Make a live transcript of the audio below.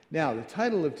Now, the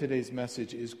title of today's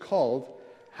message is called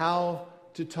How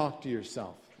to Talk to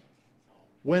Yourself.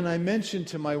 When I mentioned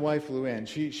to my wife, Luann,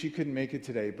 she couldn't make it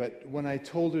today, but when I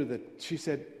told her that, she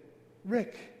said,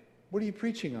 Rick, what are you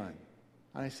preaching on?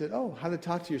 And I said, oh, how to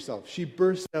talk to yourself. She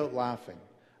burst out laughing.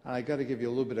 And I got to give you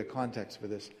a little bit of context for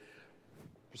this.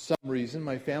 For some reason,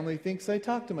 my family thinks I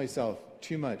talk to myself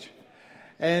too much.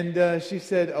 And she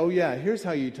said, oh yeah, here's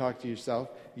how you talk to yourself.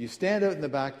 You stand out in the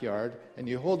backyard, and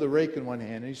you hold the rake in one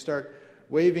hand, and you start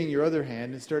waving your other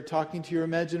hand and start talking to your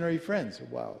imaginary friends.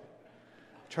 Wow.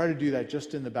 Try to do that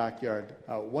just in the backyard.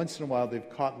 Once in a while, they've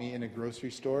caught me in a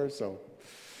grocery store, so,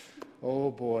 oh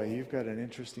boy, you've got an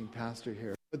interesting pastor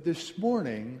here. But this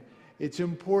morning, it's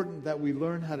important that we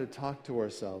learn how to talk to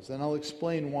ourselves, and I'll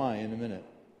explain why in a minute.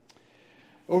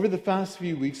 Over the past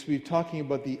few weeks, we've been talking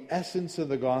about the essence of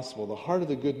the gospel, the heart of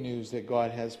the good news that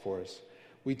God has for us.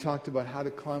 We talked about how to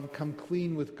come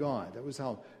clean with God. That was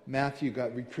how Matthew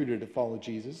got recruited to follow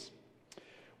Jesus.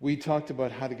 We talked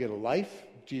about how to get a life.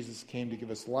 Jesus came to give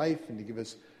us life and to give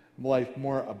us life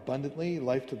more abundantly,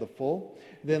 life to the full.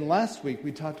 Then last week,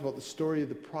 we talked about the story of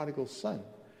the prodigal son.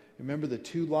 Remember the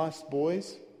two lost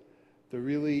boys? The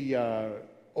really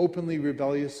openly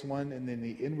rebellious one and then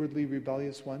the inwardly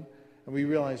rebellious one. And we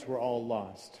realize we're all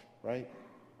lost, right?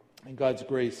 And God's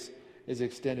grace is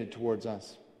extended towards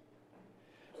us.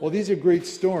 Well, these are great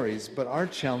stories, but our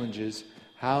challenge is,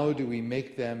 how do we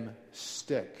make them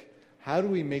stick? How do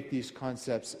we make these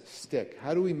concepts stick?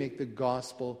 How do we make the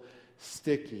gospel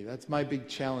sticky? That's my big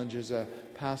challenge as a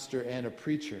pastor and a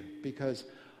preacher, because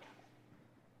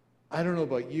I don't know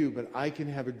about you, but I can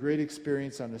have a great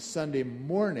experience on a Sunday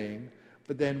morning,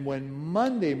 but then when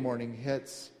Monday morning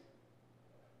hits,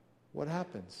 what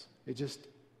happens? It just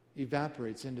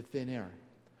evaporates into thin air.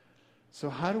 So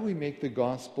how do we make the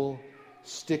gospel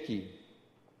sticky?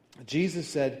 Jesus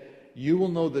said, you will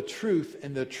know the truth,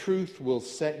 and the truth will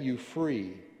set you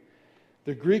free.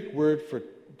 The Greek word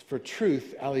for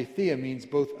truth, aletheia, means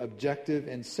both objective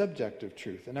and subjective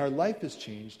truth. And our life is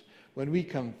changed when we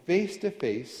come face to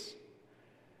face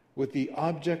with the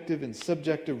objective and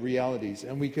subjective realities,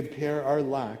 and we compare our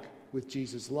lack with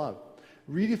Jesus' love.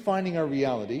 Redefining our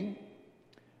reality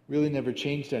really never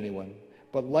changed anyone,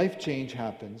 but life change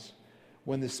happens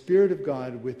when the Spirit of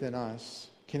God within us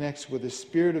connects with the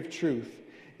Spirit of truth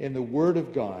in the Word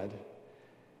of God,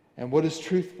 and what is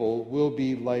truthful will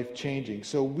be life-changing.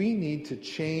 So we need to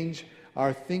change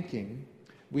our thinking.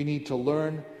 We need to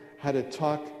learn how to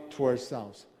talk to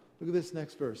ourselves. Look at this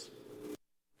next verse.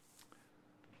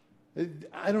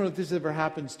 I don't know if this ever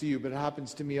happens to you, but it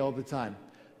happens to me all the time.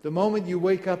 The moment you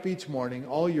wake up each morning,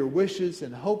 all your wishes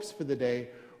and hopes for the day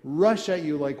rush at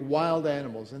you like wild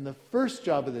animals. And the first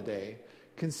job of the day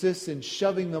consists in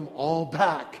shoving them all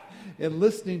back and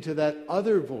listening to that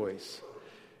other voice,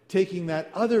 taking that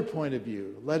other point of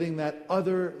view, letting that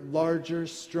other larger,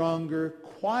 stronger,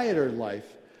 quieter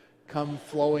life come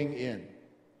flowing in.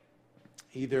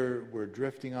 Either we're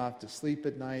drifting off to sleep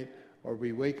at night, or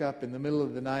we wake up in the middle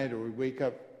of the night, or we wake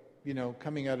up,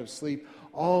 coming out of sleep.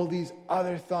 All these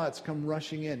other thoughts come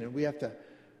rushing in, and we have to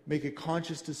make a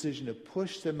conscious decision to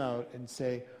push them out and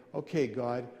say, okay,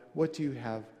 God, what do you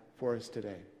have for us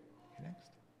today?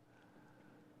 Next.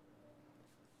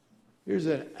 Here's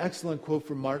an excellent quote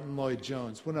from Martin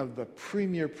Lloyd-Jones, one of the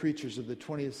premier preachers of the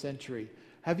 20th century.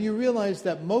 Have you realized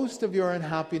that most of your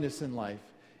unhappiness in life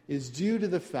is due to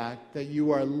the fact that you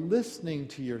are listening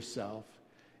to yourself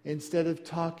instead of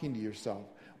talking to yourself?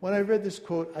 When I read this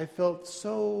quote, I felt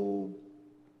so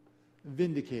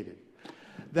vindicated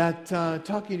that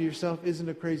talking to yourself isn't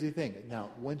a crazy thing. Now,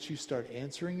 once you start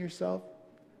answering yourself,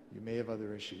 you may have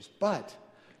other issues. But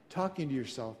talking to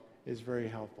yourself is very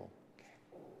helpful.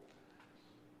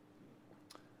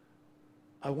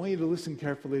 I want you to listen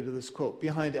carefully to this quote.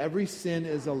 Behind every sin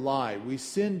is a lie. We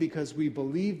sin because we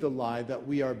believe the lie that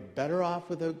we are better off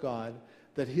without God,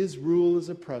 that His rule is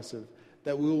oppressive,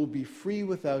 that we will be free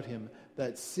without Him,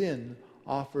 that sin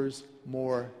offers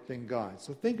more than God.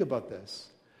 So think about this.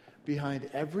 Behind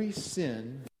every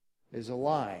sin is a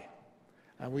lie.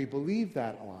 And we believe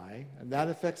that lie, and that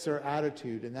affects our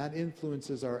attitude, and that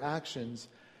influences our actions,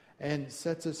 and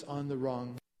sets us on the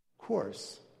wrong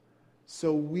course.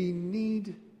 So we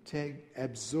need to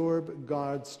absorb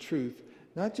God's truth,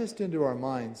 not just into our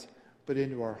minds, but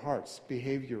into our hearts,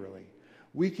 behaviorally.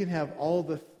 We can have all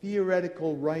the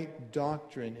theoretical right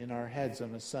doctrine in our heads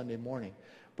on a Sunday morning,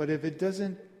 but if it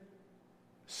doesn't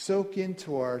soak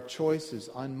into our choices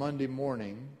on Monday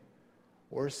morning,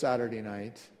 or Saturday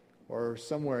night, or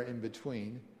somewhere in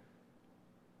between,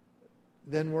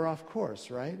 then we're off course,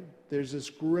 right? There's this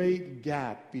great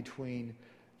gap between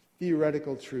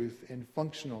theoretical truth and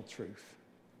functional truth.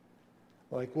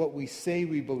 like what we say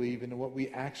we believe and what we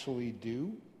actually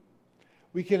do.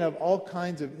 We can have all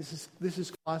kinds of, this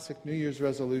is classic New Year's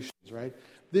resolutions, right?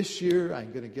 This year,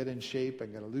 I'm going to get in shape.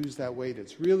 I'm going to lose that weight.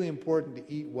 It's really important to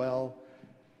eat well.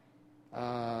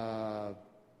 I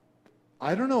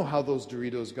don't know how those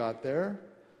Doritos got there,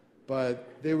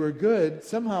 but they were good.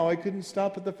 Somehow I couldn't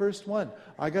stop at the first one.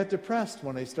 I got depressed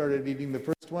when I started eating the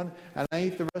first one, and I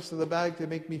ate the rest of the bag to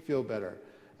make me feel better.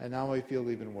 And now I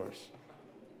feel even worse.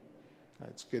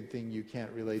 It's a good thing you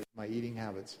can't relate to my eating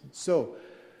habits. So,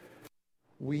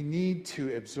 we need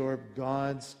to absorb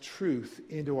God's truth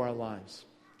into our lives.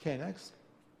 Okay, next.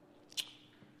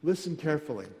 Listen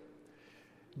carefully.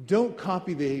 Don't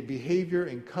copy the behavior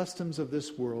and customs of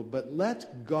this world, but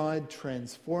let God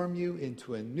transform you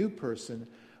into a new person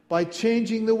by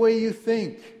changing the way you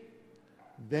think.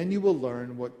 Then you will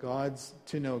learn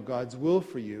to know God's will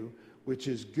for you, which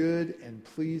is good and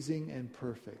pleasing and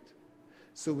perfect.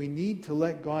 So we need to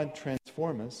let God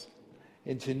transform us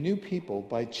into new people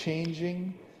by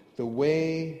changing the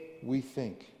way we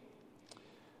think.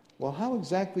 Well, how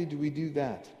exactly do we do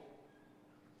that?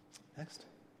 Next.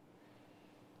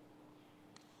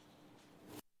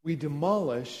 We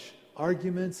demolish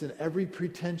arguments and every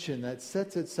pretension that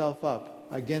sets itself up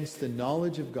against the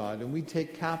knowledge of God, and we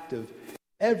take captive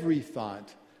every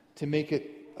thought to make it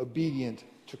obedient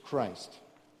to Christ.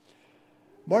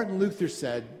 Martin Luther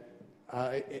said,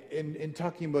 in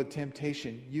talking about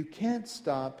temptation, you can't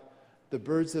stop the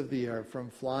birds of the air from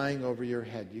flying over your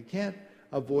head. You can't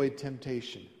avoid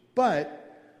temptation,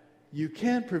 but you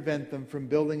can prevent them from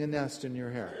building a nest in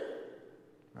your hair,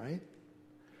 right?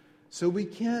 So we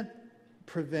can't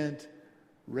prevent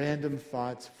random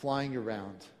thoughts flying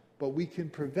around, but we can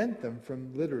prevent them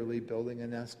from literally building a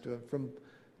nest, from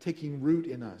taking root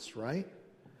in us, right?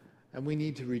 And we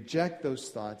need to reject those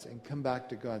thoughts and come back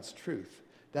to God's truth.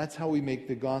 That's how we make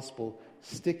the gospel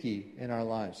sticky in our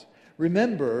lives.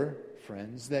 Remember,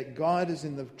 friends, that God is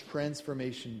in the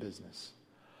transformation business.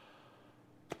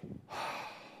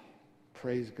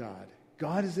 Praise God.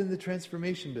 God is in the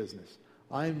transformation business.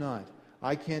 I'm not.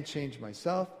 I can't change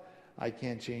myself. I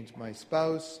can't change my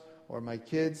spouse or my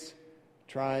kids.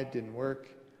 Tried, didn't work.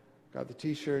 Got the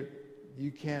t-shirt.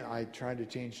 You can't. I tried to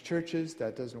change churches.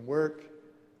 That doesn't work.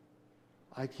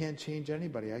 I can't change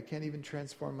anybody. I can't even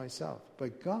transform myself.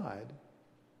 But God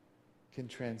can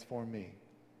transform me.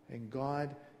 And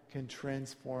God can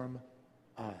transform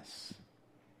us.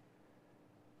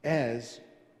 As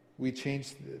we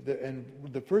change, and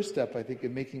the first step, I think,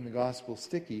 in making the gospel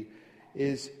sticky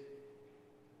is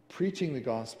preaching the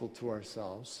gospel to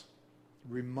ourselves,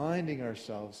 reminding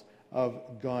ourselves of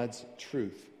God's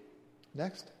truth.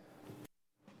 Next.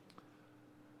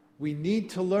 We need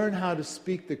to learn how to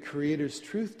speak the Creator's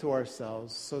truth to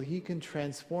ourselves so He can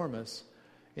transform us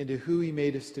into who He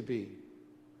made us to be.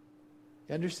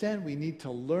 You understand? We need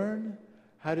to learn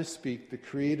how to speak the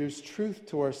Creator's truth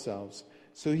to ourselves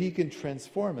so He can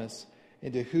transform us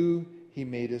into who He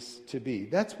made us to be.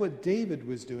 That's what David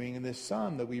was doing in this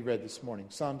psalm that we read this morning,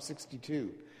 Psalm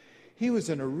 62. He was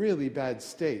in a really bad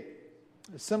state.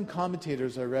 Some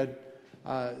commentators I read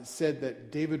said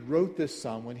that David wrote this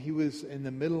psalm when he was in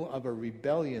the middle of a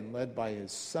rebellion led by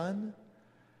his son.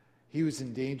 He was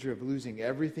in danger of losing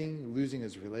everything, losing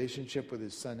his relationship with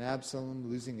his son Absalom,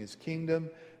 losing his kingdom.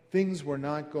 Things were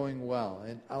not going well.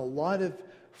 And a lot of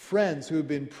friends who had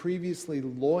been previously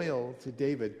loyal to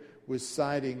David was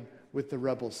siding with the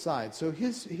rebel side. So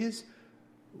his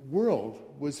world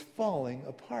was falling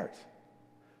apart.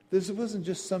 This wasn't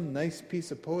just some nice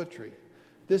piece of poetry.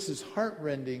 This is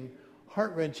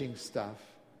heart-wrenching stuff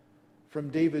from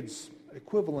David's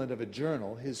equivalent of a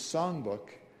journal, his songbook,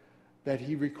 that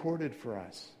he recorded for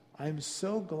us. I'm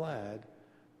so glad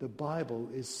the Bible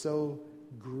is so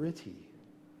gritty.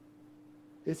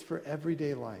 It's for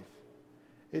everyday life.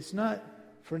 It's not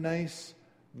for nice,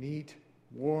 neat,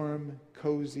 warm,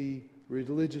 cozy,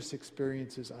 religious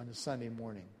experiences on a Sunday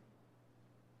morning.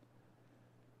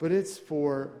 But it's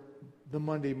for the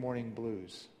Monday morning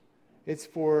blues. It's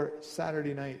for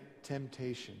Saturday night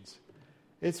temptations.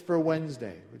 It's for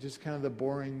Wednesday, which is kind of the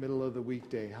boring middle of the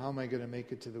weekday. How am I going to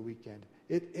make it to the weekend?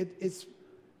 It's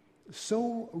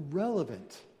so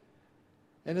relevant.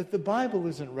 And if the Bible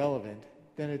isn't relevant,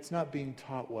 then it's not being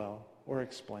taught well or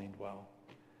explained well.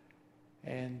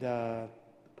 And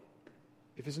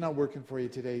if it's not working for you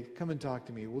today, come and talk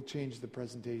to me. We'll change the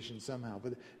presentation somehow.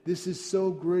 But this is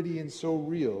so gritty and so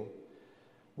real.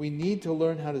 We need to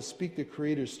learn how to speak the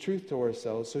Creator's truth to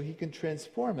ourselves so He can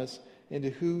transform us into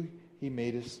who He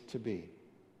made us to be.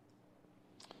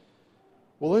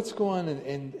 Well, let's go on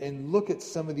and look at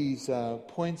some of these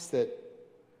points that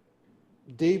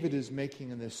David is making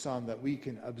in this psalm that we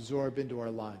can absorb into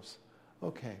our lives.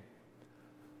 Okay.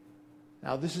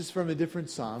 Now, this is from a different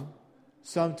psalm,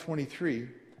 Psalm 23.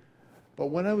 But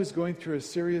when I was going through a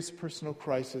serious personal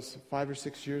crisis 5 or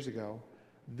 6 years ago,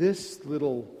 this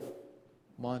little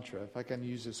mantra, if I can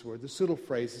use this word, this little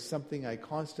phrase is something I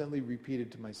constantly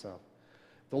repeated to myself.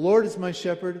 The Lord is my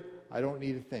shepherd, I don't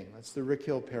need a thing. That's the Rick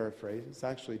Hill paraphrase. It's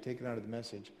actually taken out of the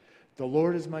Message. The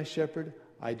Lord is my shepherd,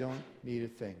 I don't need a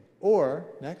thing. Or,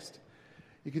 next,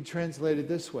 you can translate it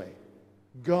this way.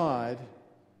 God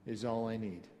is all I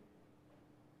need.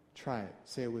 Try it.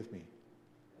 Say it with me.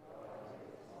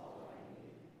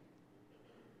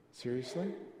 Seriously?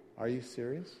 Are you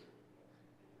serious?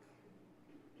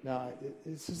 Now,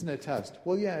 this isn't a test.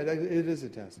 Well, yeah, it is a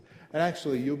test. And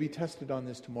actually, you'll be tested on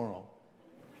this tomorrow.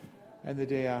 And the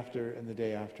day after, and the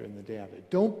day after, and the day after.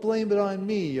 Don't blame it on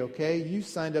me, okay? You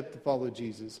signed up to follow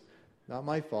Jesus. Not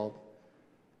my fault.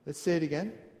 Let's say it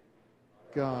again.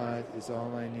 God is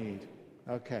all I need.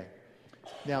 Okay.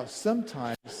 Now,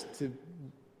 sometimes to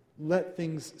let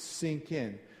things sink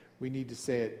in, we need to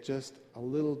say it just a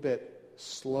little bit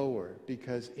slower.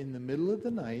 Because in the middle of the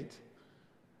night,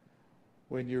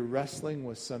 when you're wrestling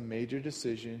with some major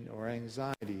decision or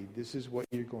anxiety, this is what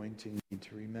you're going to need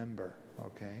to remember,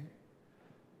 okay?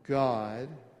 God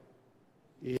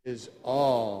is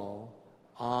all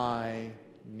I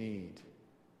need.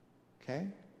 Okay?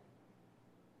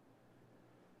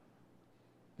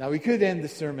 Now, we could end the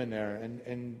sermon there,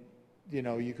 and you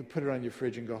know, you could put it on your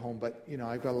fridge and go home, but, you know,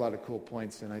 I've got a lot of cool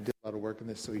points, and I did a lot of work on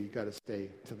this, so you got to stay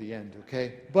till the end,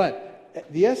 okay? But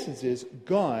the essence is,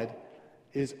 God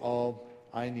is all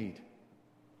I need.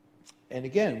 And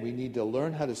again, we need to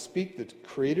learn how to speak the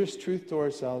Creator's truth to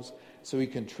ourselves so He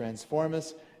can transform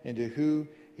us into who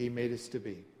He made us to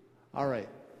be. All right.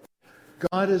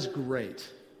 God is great.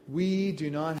 We do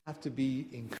not have to be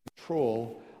in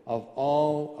control of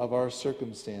all of our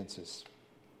circumstances.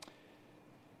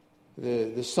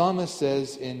 The psalmist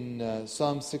says in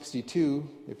Psalm 62,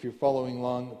 if you're following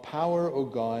along, power, O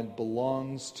God,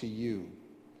 belongs to you.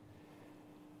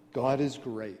 God is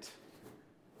great.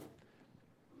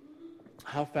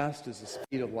 How fast is the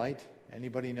speed of light?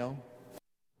 Anybody know?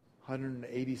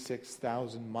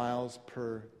 186,000 miles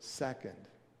per second.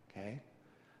 Okay?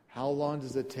 How long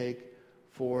does it take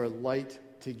for light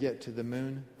to get to the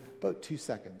moon? About 2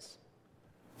 seconds.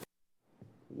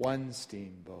 1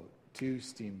 steamboat, 2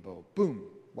 steamboat, boom,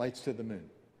 lights to the moon.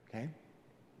 Okay?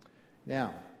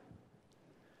 Now,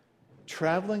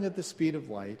 traveling at the speed of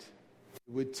light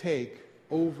would take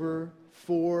over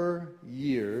 4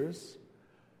 years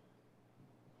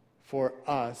for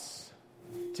us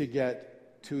to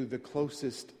get to the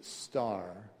closest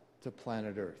star to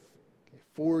planet Earth. Okay,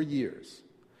 4 years.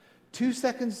 2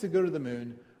 seconds to go to the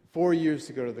moon, 4 years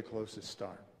to go to the closest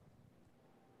star.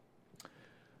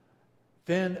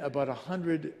 Then about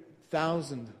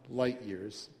 100,000 light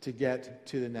years to get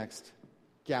to the next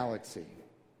galaxy.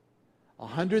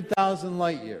 100,000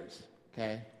 light years,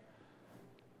 okay?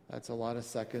 That's a lot of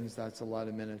seconds, that's a lot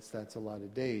of minutes, that's a lot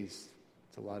of days,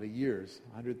 it's a lot of years.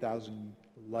 100,000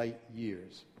 light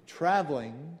years.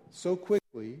 Traveling so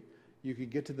quickly, you could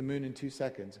get to the moon in 2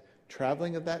 seconds.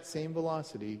 Traveling at that same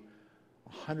velocity,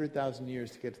 100,000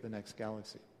 years to get to the next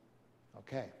galaxy.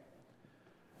 Okay.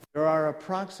 There are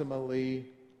approximately,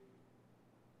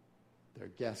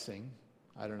 they're guessing,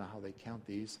 I don't know how they count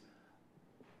these,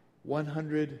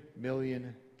 100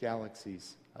 million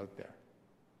galaxies out there.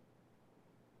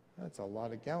 That's a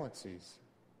lot of galaxies.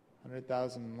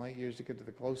 100,000 light years to get to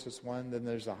the closest one. Then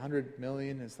there's 100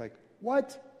 million. It's like,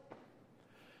 what?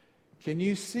 Can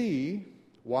you see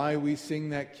why we sing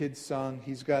that kid's song,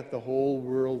 He's got the whole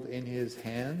world in His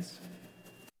hands?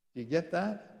 Do you get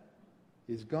that?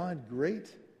 Is God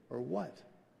great or what?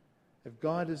 If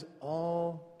God is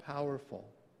all powerful,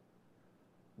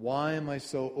 why am I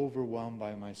so overwhelmed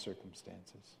by my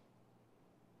circumstances?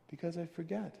 Because I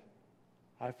forget.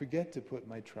 I forget to put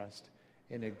my trust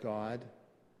in a God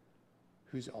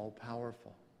who's all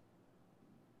powerful.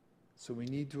 So we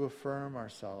need to affirm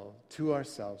to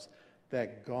ourselves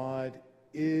that God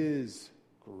is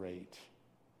great.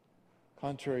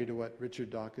 Contrary to what Richard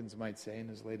Dawkins might say in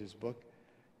his latest book,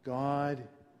 God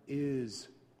is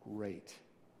great.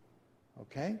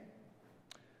 Okay?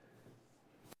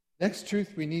 Next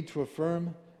truth we need to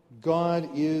affirm, God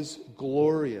is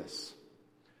glorious.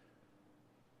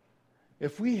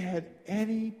 If we had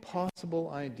any possible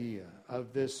idea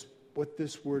of this, what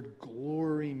this word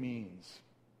glory means,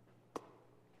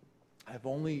 I've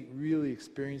only really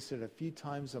experienced it a few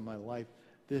times in my life,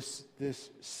 this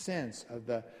sense of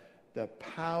the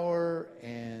power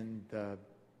and the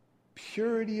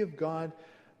purity of God,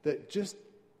 that just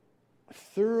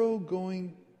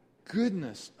thoroughgoing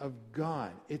goodness of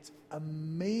God. It's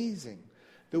amazing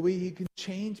the way he can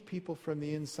change people from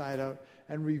the inside out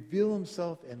and reveal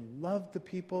himself and love the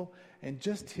people, and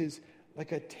just his,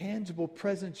 like a tangible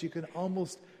presence, you can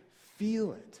almost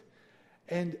feel it.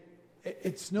 And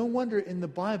it's no wonder in the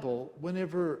Bible,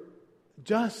 whenever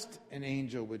just an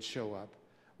angel would show up,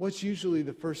 what's usually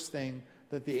the first thing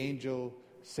that the angel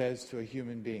says to a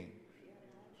human being?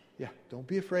 Yeah, don't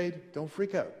be afraid, don't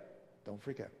freak out. Don't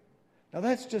freak out. Now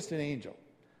that's just an angel.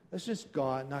 That's just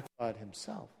God, not God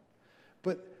himself.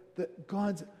 But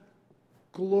God's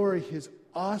glory, his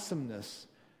awesomeness.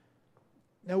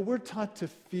 Now we're taught to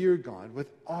fear God with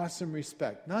awesome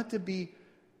respect, not to be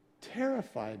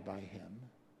terrified by him,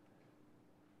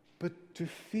 but to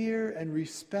fear and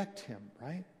respect him,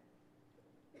 right?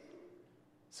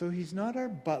 So he's not our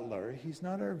butler, he's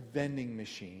not our vending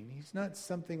machine, he's not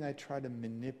something I try to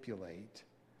manipulate,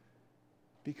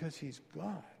 because he's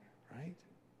God, right?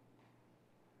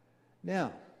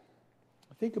 Now,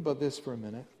 think about this for a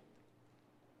minute,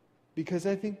 because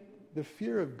I think the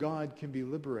fear of God can be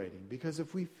liberating. Because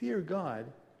if we fear God,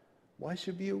 why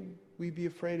should we be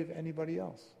afraid of anybody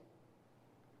else?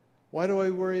 Why do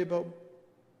I worry about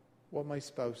what my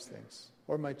spouse thinks,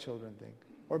 or my children think,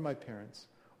 or my parents,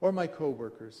 or my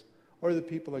co-workers, or the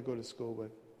people I go to school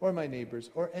with, or my neighbors,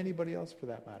 or anybody else for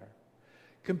that matter?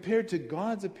 Compared to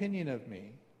God's opinion of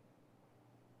me,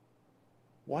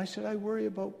 why should I worry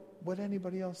about what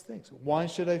anybody else thinks? Why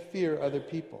should I fear other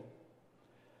people?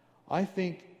 I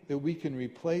think that we can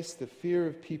replace the fear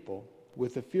of people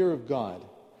with the fear of God,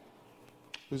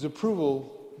 whose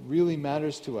approval really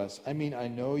matters to us. I mean, I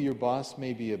know your boss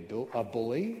may be a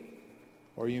bully,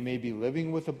 or you may be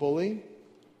living with a bully,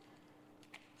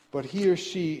 but he or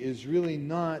she is really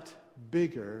not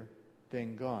bigger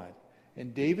than God.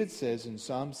 And David says in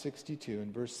Psalm 62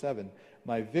 in verse 7,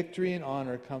 "My victory and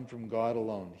honor come from God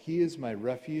alone. He is my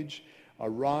refuge, a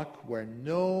rock where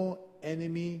no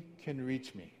enemy can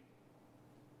reach me."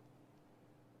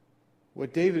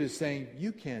 What David is saying,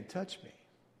 you can't touch me.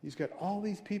 He's got all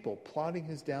these people plotting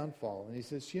his downfall. And he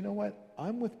says, you know what?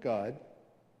 I'm with God.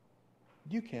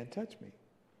 You can't touch me.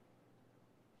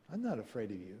 I'm not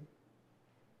afraid of you.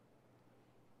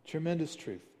 Tremendous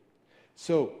truth.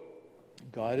 So,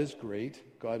 God is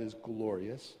great. God is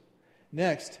glorious.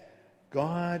 Next,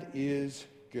 God is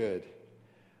good.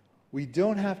 We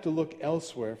don't have to look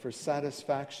elsewhere for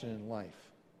satisfaction in life.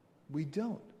 We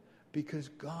don't. Because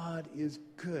God is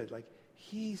good. Like,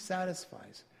 he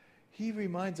satisfies. He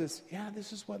reminds us, yeah,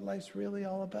 this is what life's really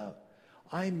all about.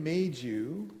 I made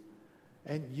you,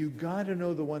 and you got to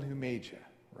know the one who made you,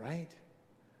 right?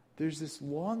 There's this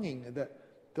longing,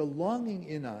 the longing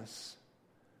in us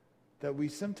that we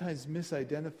sometimes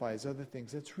misidentify as other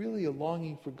things. It's really a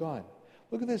longing for God.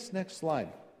 Look at this next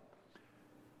slide.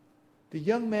 The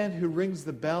young man who rings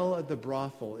the bell at the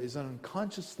brothel is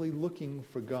unconsciously looking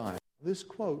for God. This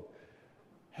quote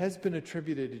has been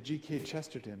attributed to G.K.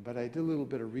 Chesterton, but I did a little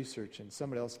bit of research and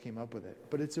somebody else came up with it.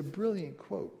 But it's a brilliant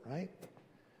quote, right?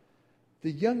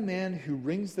 The young man who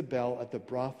rings the bell at the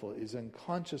brothel is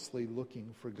unconsciously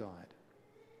looking for God.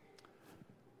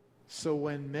 So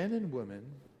when men and women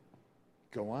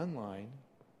go online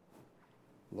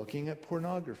looking at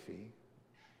pornography,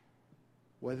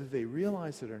 whether they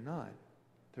realize it or not,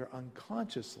 they're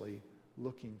unconsciously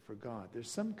looking for God.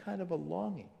 There's some kind of a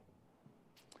longing.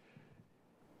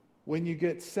 When you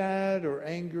get sad or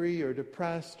angry or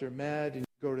depressed or mad and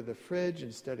you go to the fridge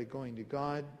instead of going to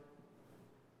God,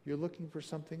 you're looking for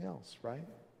something else, right?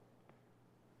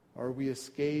 Or we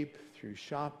escape through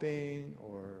shopping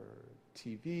or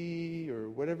TV or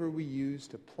whatever we use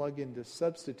to plug in to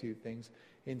substitute things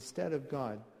instead of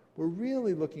God. We're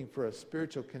really looking for a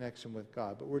spiritual connection with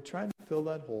God, but we're trying to fill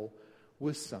that hole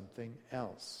with something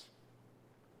else.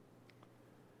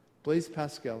 Blaise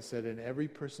Pascal said, in every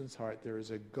person's heart there is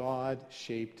a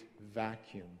God-shaped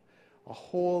vacuum, a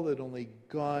hole that only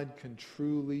God can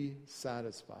truly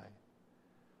satisfy.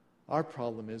 Our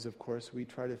problem is, of course, we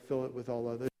try to fill it with all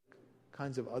other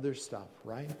kinds of other stuff,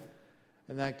 right?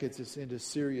 And that gets us into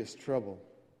serious trouble.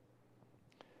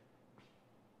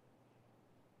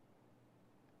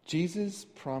 Jesus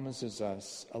promises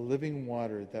us a living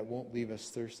water that won't leave us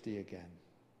thirsty again.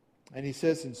 And he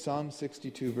says in Psalm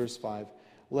 62, verse 5,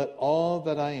 "Let all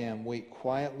that I am wait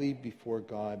quietly before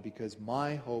God, because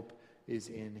my hope is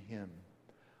in him."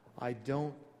 I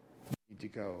don't need to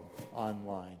go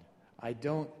online. I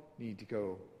don't need to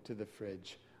go to the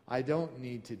fridge. I don't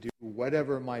need to do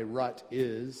whatever my rut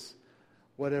is,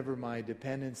 whatever my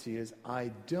dependency is. I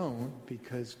don't,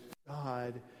 because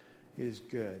God is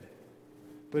good.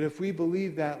 But if we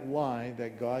believe that lie,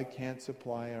 that God can't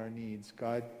supply our needs,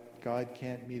 God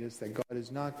can't meet us, that God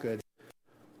is not good,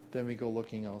 then we go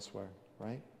looking elsewhere,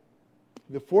 right?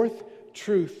 The fourth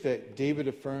truth that David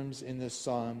affirms in this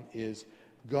psalm is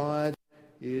God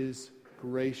is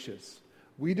gracious.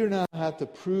 We do not have to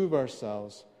prove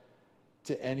ourselves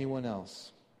to anyone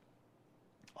else.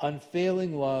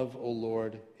 Unfailing love, O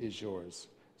Lord, is yours.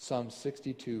 Psalm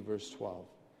 62, verse 12.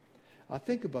 Now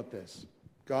think about this.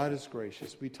 God is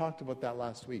gracious. We talked about that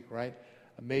last week, right?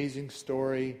 Amazing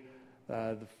story.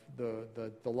 The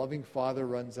loving father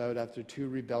runs out after two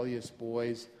rebellious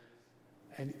boys.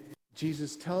 And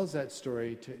Jesus tells that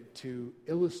story to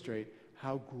illustrate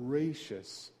how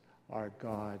gracious our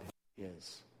God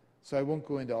is. So I won't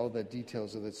go into all the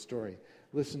details of that story.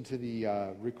 Listen to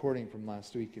the recording from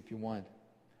last week if you want.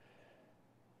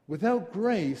 Without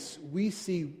grace, we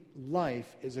see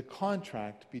life as a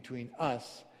contract between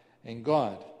us and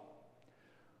God.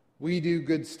 We do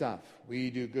good stuff.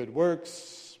 We do good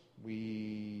works.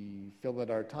 We fill out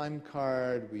our time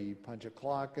card. We punch a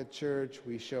clock at church.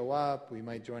 We show up. We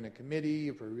might join a committee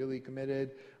if we're really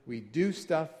committed. We do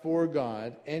stuff for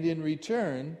God, and in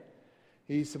return,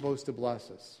 He's supposed to bless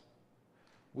us.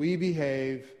 We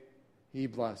behave, He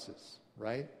blesses,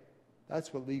 right?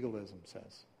 That's what legalism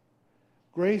says.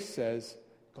 Grace says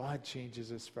God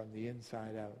changes us from the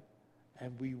inside out,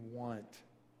 and we want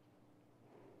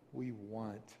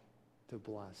to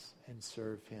bless and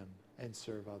serve Him and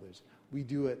serve others. We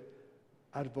do it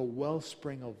out of a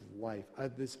wellspring of life, out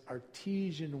of this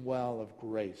artesian well of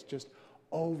grace, just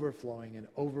overflowing and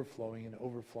overflowing and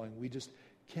overflowing. We just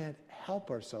can't help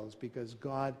ourselves because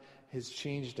God has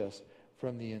changed us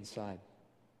from the inside.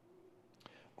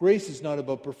 Grace is not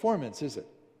about performance, is it?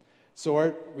 So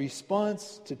our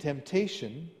response to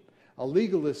temptation, a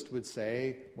legalist would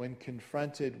say, when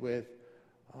confronted with,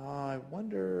 I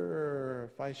wonder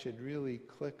if I should really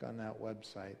click on that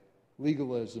website.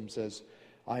 Legalism says,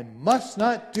 I must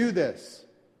not do this.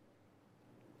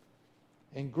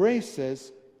 And grace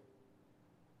says,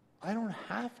 I don't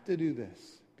have to do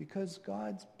this because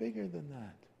God's bigger than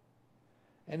that.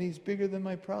 And He's bigger than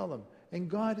my problem. And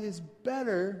God is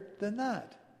better than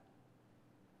that.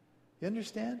 You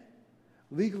understand?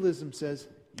 Legalism says,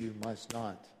 you must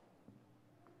not.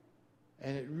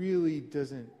 And it really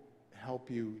doesn't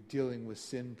help you dealing with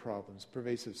sin problems,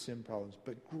 pervasive sin problems.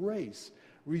 But grace,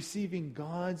 receiving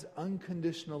God's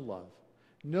unconditional love,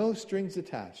 no strings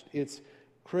attached. It's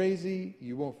crazy.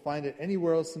 You won't find it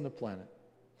anywhere else on the planet.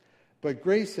 But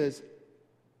grace says,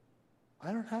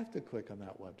 I don't have to click on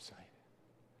that website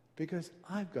because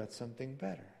I've got something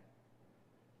better.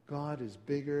 God is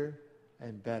bigger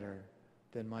and better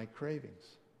than my cravings.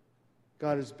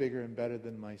 God is bigger and better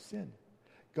than my sin.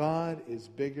 God is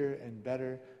bigger and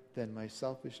better than my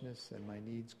selfishness and my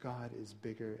needs. God is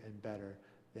bigger and better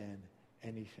than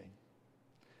anything.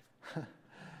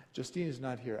 Justine is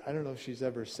not here. I don't know if she's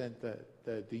ever sent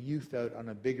the youth out on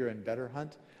a bigger and better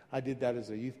hunt. I did that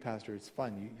as a youth pastor. It's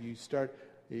fun.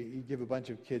 You give a bunch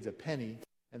of kids a penny,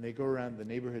 and they go around the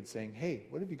neighborhood saying, hey,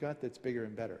 what have you got that's bigger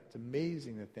and better? It's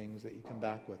amazing the things that you come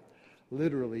back with.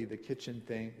 Literally the kitchen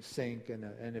sink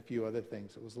and a few other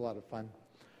things. It was a lot of fun.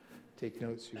 Take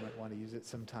notes. You might want to use it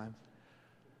sometime.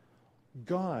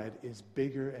 God is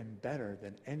bigger and better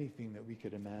than anything that we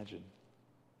could imagine.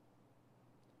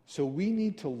 So we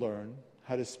need to learn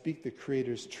how to speak the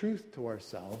Creator's truth to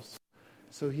ourselves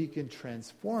so He can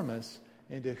transform us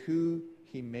into who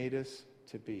He made us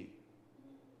to be.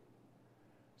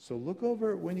 So look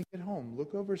over, when you get home,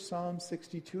 look over Psalm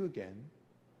 62 again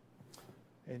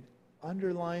and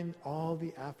underline all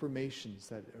the affirmations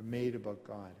that are made about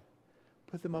God.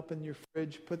 Put them up in your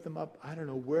fridge, put them up, I don't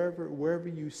know, wherever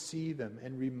you see them,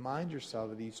 and remind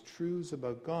yourself of these truths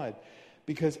about God.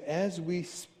 Because as we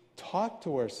talk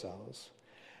to ourselves,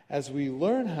 as we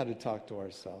learn how to talk to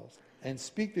ourselves and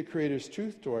speak the Creator's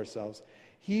truth to ourselves,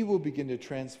 He will begin to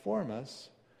transform us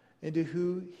into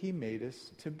who He made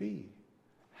us to be.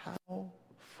 How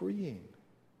freeing.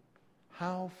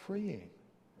 How freeing.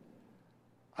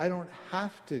 I don't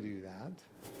have to do that.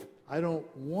 I don't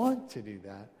want to do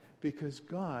that because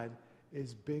God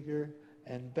is bigger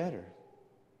and better.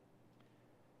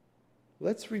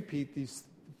 Let's repeat these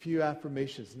few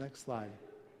affirmations. Next slide.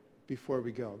 Before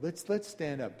we go, let's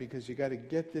stand up because you got to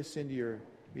get this into you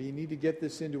need to get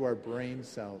this into our brain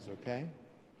cells, okay?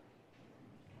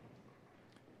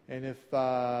 And if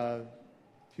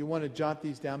you want to jot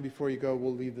these down before you go,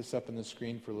 we'll leave this up on the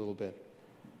screen for a little bit.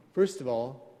 First of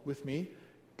all, with me,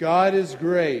 God is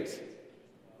great.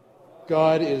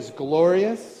 God is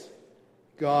glorious.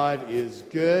 God is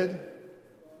good.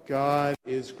 God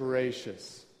is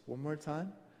gracious. One more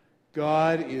time.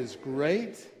 God is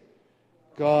great.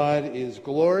 God is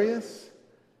glorious.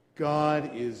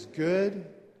 God is good.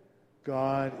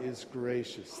 God is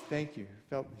gracious. Thank you.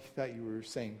 Thought you were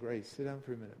saying grace. Sit down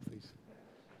for a minute, please.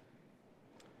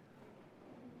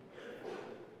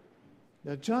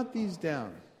 Now jot these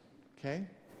down, okay?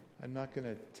 I'm not going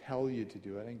to tell you to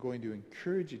do it. I'm going to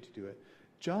encourage you to do it.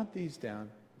 Jot these down,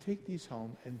 take these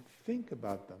home, and think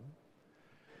about them.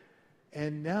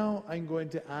 And now I'm going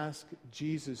to ask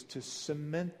Jesus to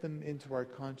cement them into our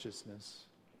consciousness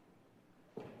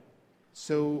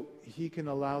so he can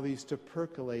allow these to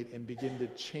percolate and begin to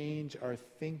change our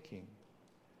thinking.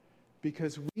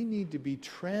 Because we need to be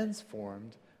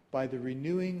transformed by the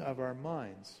renewing of our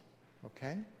minds,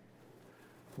 okay?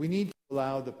 We need to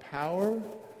allow the power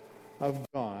of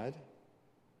God.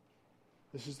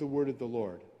 This is the word of the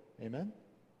Lord. Amen?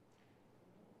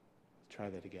 Let's try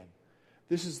that again.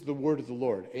 This is the word of the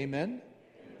Lord. Amen?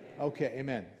 Okay,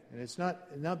 amen. And it's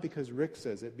not because Rick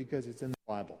says it, because it's in the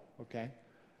Bible, okay?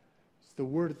 It's the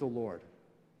word of the Lord.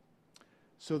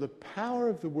 So the power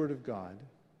of the word of God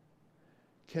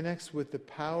connects with the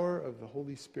power of the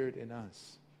Holy Spirit in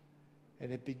us.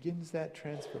 And it begins that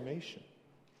transformation.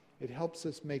 It helps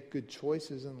us make good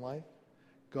choices in life,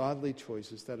 godly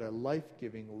choices that are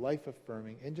life-giving,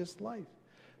 life-affirming, and just life.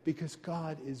 Because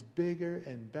God is bigger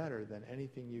and better than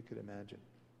anything you could imagine.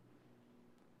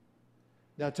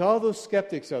 Now, to all those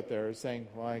skeptics out there who are saying,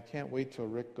 well, I can't wait till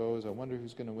Rick goes. I wonder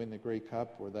who's going to win the Grey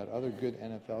Cup or that other good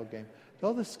NFL game. To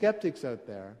all the skeptics out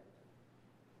there,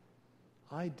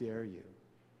 I dare you.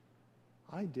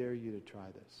 I dare you to try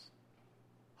this.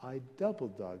 I double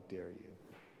dog dare you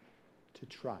to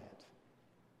try it.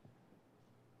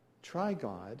 Try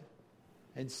God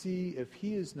and see if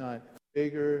he is not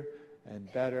bigger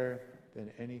and better than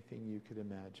anything you could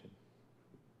imagine.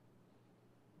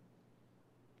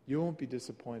 You won't be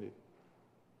disappointed.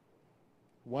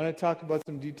 Want to talk about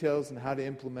some details and how to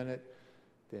implement it?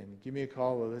 Then give me a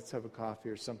call or let's have a coffee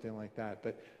or something like that.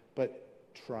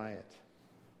 But try it.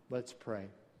 Let's pray.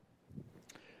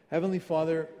 Heavenly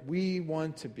Father, we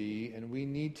want to be and we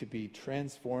need to be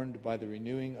transformed by the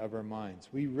renewing of our minds.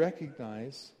 We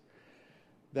recognize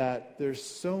that there's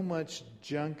so much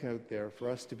junk out there for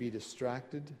us to be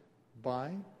distracted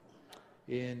by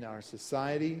in our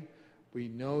society. We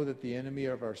know that the enemy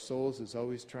of our souls is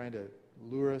always trying to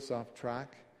lure us off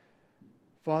track.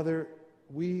 Father,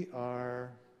 we are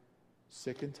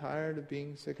sick and tired of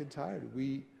being sick and tired.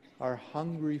 We are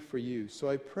hungry for you. So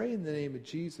I pray in the name of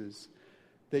Jesus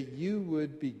that you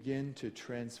would begin to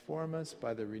transform us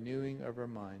by the renewing of our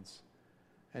minds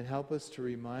and help us to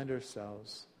remind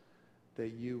ourselves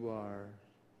that you are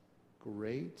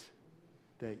great,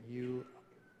 that you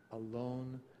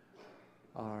alone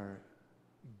are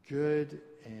good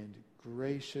and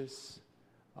gracious.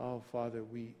 Oh, Father,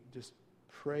 we just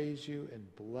praise you and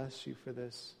bless you for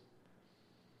this.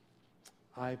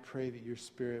 I pray that your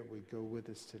Spirit would go with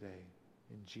us today.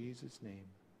 In Jesus' name,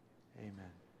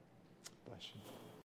 amen. Bless you.